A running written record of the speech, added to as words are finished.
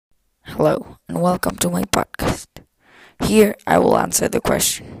Hello, and welcome to my podcast. Here I will answer the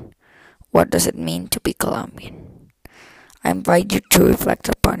question: what does it mean to be Colombian? I invite you to reflect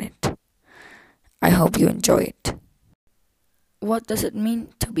upon it. I hope you enjoy it. What does it mean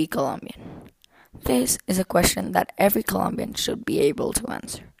to be Colombian? This is a question that every Colombian should be able to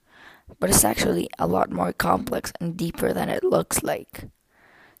answer, but it's actually a lot more complex and deeper than it looks like.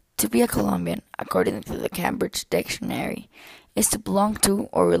 To be a Colombian, according to the Cambridge Dictionary, is to belong to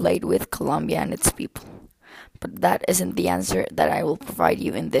or relate with Colombia and its people. But that isn't the answer that I will provide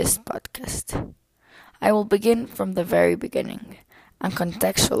you in this podcast. I will begin from the very beginning and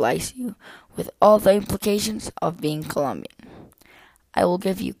contextualize you with all the implications of being Colombian. I will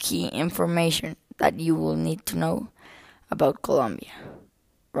give you key information that you will need to know about Colombia.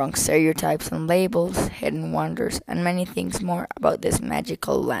 Wrong stereotypes and labels, hidden wonders, and many things more about this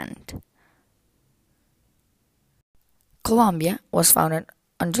magical land. Colombia was founded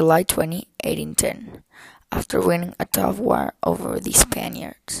on July 20, 1810, after winning a tough war over the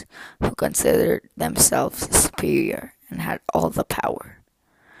Spaniards, who considered themselves superior and had all the power.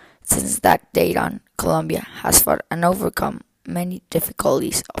 Since that date on, Colombia has fought and overcome many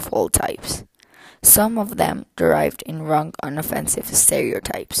difficulties of all types. Some of them derived in wrong and offensive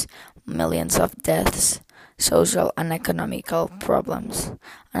stereotypes, millions of deaths, social and economical problems,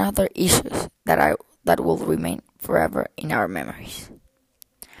 and other issues that will remain forever in our memories.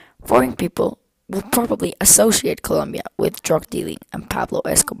 Foreign people will probably associate Colombia with drug dealing and Pablo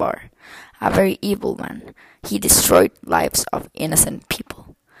Escobar, a very evil man. He destroyed lives of innocent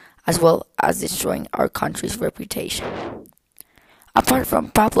people, as well as destroying our country's reputation. Apart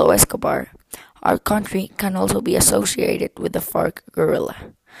from Pablo Escobar, our country can also be associated with the FARC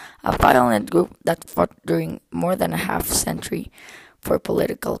guerrilla, a violent group that fought during more than a half century for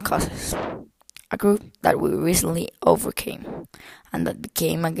political causes. A group that we recently overcame, and that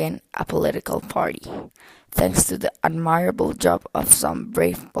became again a political party, thanks to the admirable job of some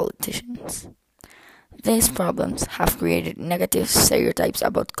brave politicians. These problems have created negative stereotypes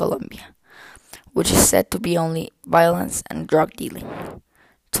about Colombia, which is said to be only violence and drug dealing.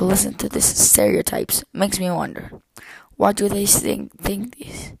 To listen to these stereotypes makes me wonder, why do they think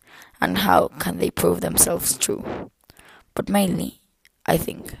this, and how can they prove themselves true? But mainly, I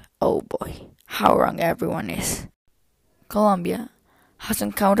think, oh boy, how wrong everyone is. Colombia has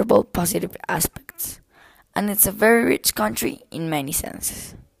uncountable positive aspects, and it's a very rich country in many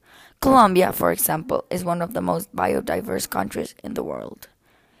senses. Colombia, for example, is one of the most biodiverse countries in the world.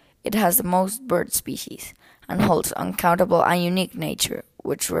 It has the most bird species and holds uncountable and unique nature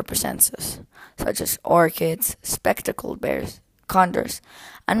which represents us, such as orchids, spectacled bears, condors,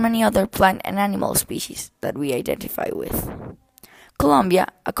 and many other plant and animal species that we identify with. Colombia,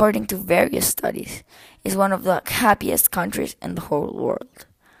 according to various studies, is one of the happiest countries in the whole world,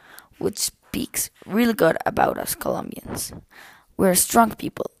 which speaks really good about us Colombians. We're strong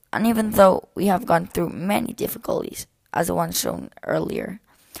people, and even though we have gone through many difficulties, as the one shown earlier,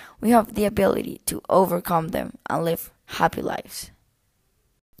 we have the ability to overcome them and live happy lives.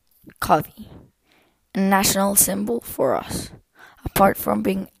 Coffee, a national symbol for us, apart from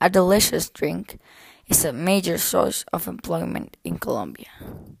being a delicious drink, is a major source of employment in Colombia.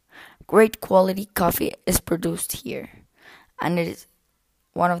 Great quality coffee is produced here, and it is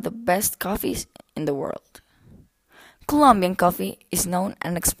one of the best coffees in the world. Colombian coffee is known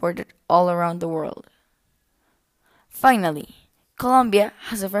and exported all around the world. Finally, Colombia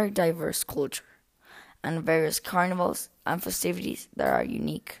has a very diverse culture and various carnivals and festivities that are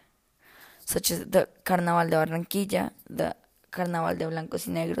unique, such as the Carnaval de Barranquilla, the Carnaval de Blancos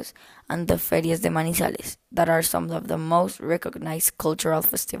y Negros, and the Ferias de Manizales, that are some of the most recognized cultural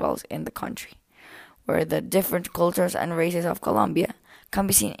festivals in the country, where the different cultures and races of Colombia can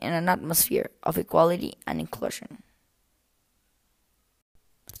be seen in an atmosphere of equality and inclusion.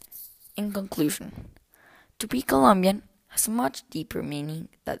 In conclusion, to be Colombian has a much deeper meaning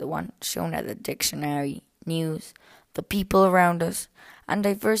than the one shown at the dictionary, news, the people around us, and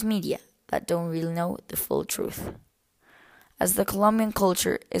diverse media that don't really know the full truth. As the Colombian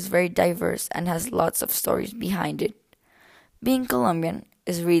culture is very diverse and has lots of stories behind it, being Colombian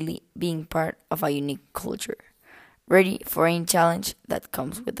is really being part of a unique culture, ready for any challenge that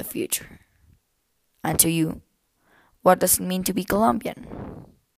comes with the future. And to you, what does it mean to be Colombian?